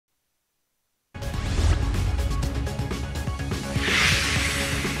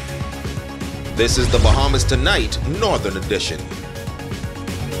This is the Bahamas Tonight, Northern Edition.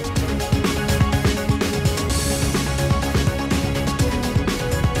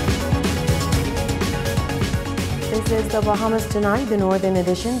 This is the Bahamas Tonight, the Northern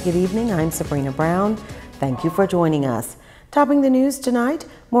Edition. Good evening, I'm Sabrina Brown. Thank you for joining us. Topping the news tonight,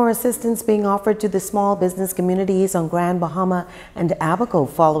 more assistance being offered to the small business communities on Grand Bahama and Abaco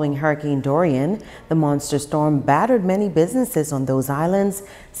following Hurricane Dorian. The monster storm battered many businesses on those islands,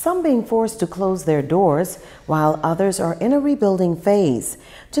 some being forced to close their doors, while others are in a rebuilding phase.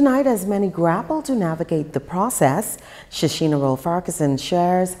 Tonight, as many grapple to navigate the process, Shashina Rolf-Farquharson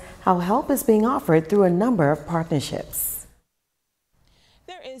shares how help is being offered through a number of partnerships.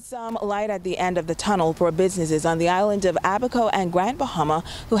 There is some light at the end of the tunnel for businesses on the island of Abaco and Grand Bahama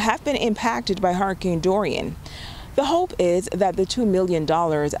who have been impacted by Hurricane Dorian. The hope is that the $2 million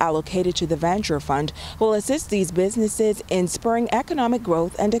allocated to the Venture Fund will assist these businesses in spurring economic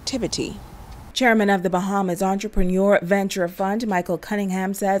growth and activity. Chairman of the Bahamas Entrepreneur Venture Fund, Michael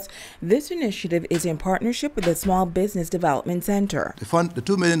Cunningham, says this initiative is in partnership with the Small Business Development Center. The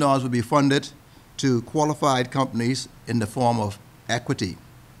 $2 million will be funded to qualified companies in the form of equity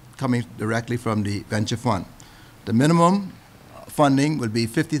coming directly from the Venture Fund. The minimum funding will be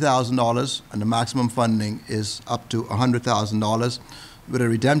 $50,000 and the maximum funding is up to $100,000 with a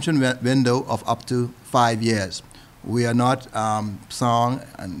redemption window of up to 5 years. We are not song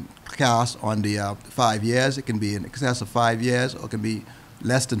and cast on the 5 years. It can be in excess of 5 years or it can be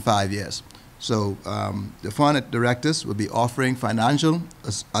less than 5 years. So the fund directors will be offering financial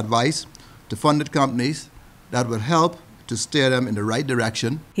advice to funded companies that will help to steer them in the right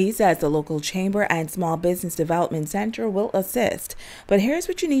direction. He says the local chamber and Small Business Development Center will assist. But here's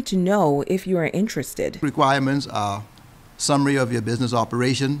what you need to know if you are interested. Requirements are summary of your business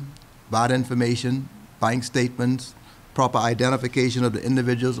operation, VAT information, bank statements, proper identification of the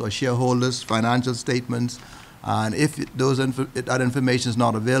individuals or shareholders, financial statements, and if that information is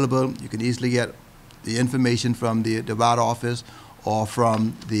not available, you can easily get the information from the VAT office or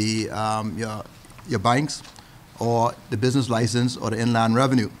from the your banks, or the business license or the inland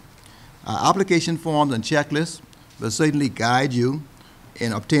revenue. Application forms and checklists will certainly guide you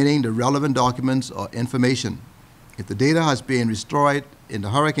in obtaining the relevant documents or information. If the data has been destroyed in the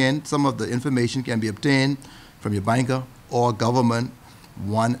hurricane, some of the information can be obtained from your banker or government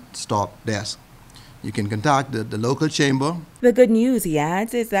one-stop desk. You can contact the local chamber. The good news, he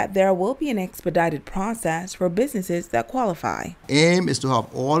adds, is that there will be an expedited process for businesses that qualify. Aim is to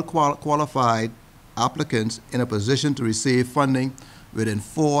have all qualified applicants in a position to receive funding within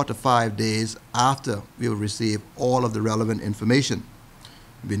 4 to 5 days after we will receive all of the relevant information.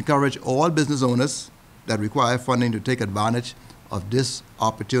 We encourage all business owners that require funding to take advantage of this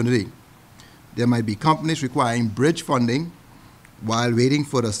opportunity. There might be companies requiring bridge funding while waiting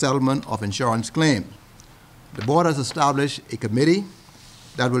for the settlement of insurance claims. The board has established a committee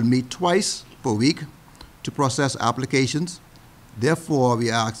that will meet twice per week to process applications. Therefore,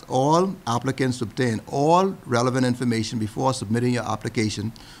 we ask all applicants to obtain all relevant information before submitting your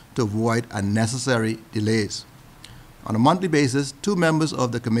application to avoid unnecessary delays. On a monthly basis, 2 members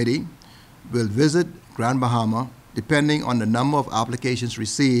of the committee will visit Grand Bahama, depending on the number of applications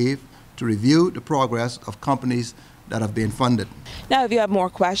received, to review the progress of companies that have been funded. Now, if you have more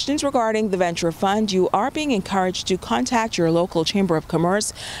questions regarding the Venture Fund, you are being encouraged to contact your local Chamber of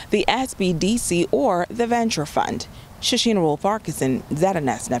Commerce, the SBDC, or the Venture Fund. Shashina Rolf-Farquharson,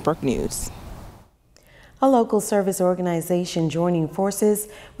 ZNS Network News. A local service organization joining forces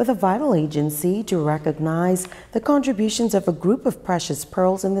with a vital agency to recognize the contributions of a group of precious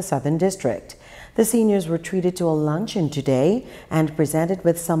pearls in the Southern District. The seniors were treated to a luncheon today and presented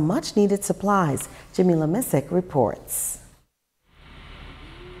with some much-needed supplies. Jamila Misick reports.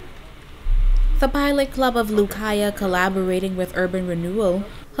 The Pilot Club of Lucaya, collaborating with Urban Renewal,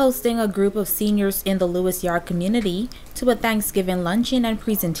 hosting a group of seniors in the Lewis Yard community to a Thanksgiving luncheon and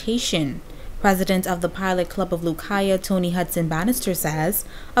presentation. President of the Pilot Club of Lucaya, Tony Hudson Bannister, says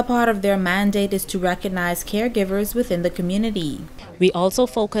a part of their mandate is to recognize caregivers within the community. We also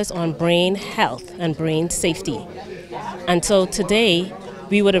focus on brain health and brain safety. And so today,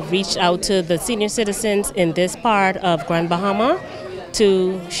 we would have reached out to the senior citizens in this part of Grand Bahama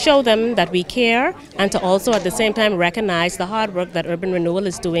to show them that we care and to also at the same time recognize the hard work that Urban Renewal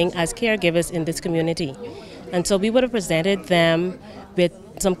is doing as caregivers in this community. And so we would have presented them with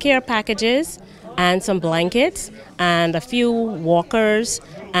some care packages and some blankets and a few walkers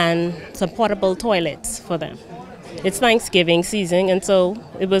and some portable toilets for them. It's Thanksgiving season, and so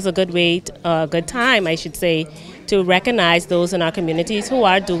it was a good time, I should say, to recognize those in our communities who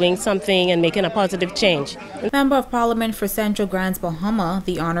are doing something and making a positive change. Member of Parliament for Central Grants Bahama,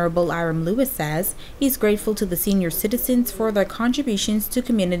 the Honorable Iram Lewis, says he's grateful to the senior citizens for their contributions to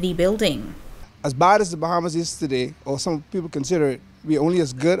community building. As bad as the Bahamas is today, or some people consider it, we're only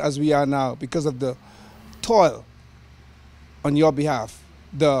as good as we are now because of the toil on your behalf,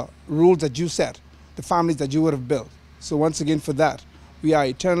 the rules that you set, the families that you would have built. So once again, for that, we are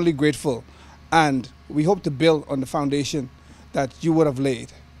eternally grateful, and we hope to build on the foundation that you would have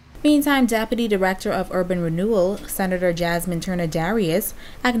laid. Meantime, Deputy Director of Urban Renewal, Senator Jasmine Turner-Darius,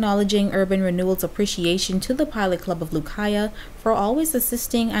 acknowledging Urban Renewal's appreciation to the Pilot Club of Lucaya for always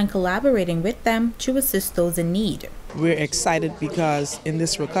assisting and collaborating with them to assist those in need. We're excited because in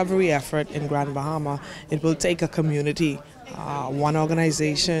this recovery effort in Grand Bahama, it will take a community, one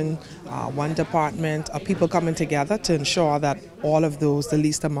organization, one department, people coming together to ensure that all of those, the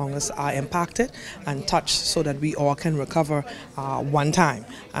least among us, are impacted and touched so that we all can recover one time.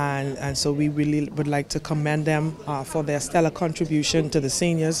 And so we really would like to commend them for their stellar contribution to the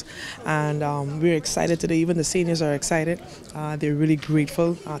seniors. And we're excited today. Even the seniors are excited. They're really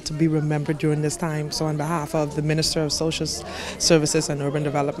grateful to be remembered during this time. So on behalf of the Minister of Social Services and Urban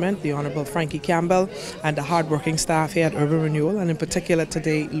Development, the Honorable Frankie Campbell, and the hardworking staff here at Urban Renewal, and in particular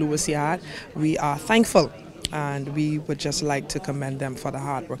today, Lewis Yard, we are thankful, and we would just like to commend them for the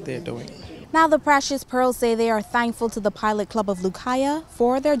hard work they're doing. Now the Precious Pearls say they are thankful to the Pilot Club of Lucaya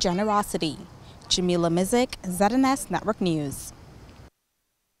for their generosity. Jamila Mizik, ZNS Network News.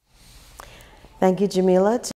 Thank you, Jamila.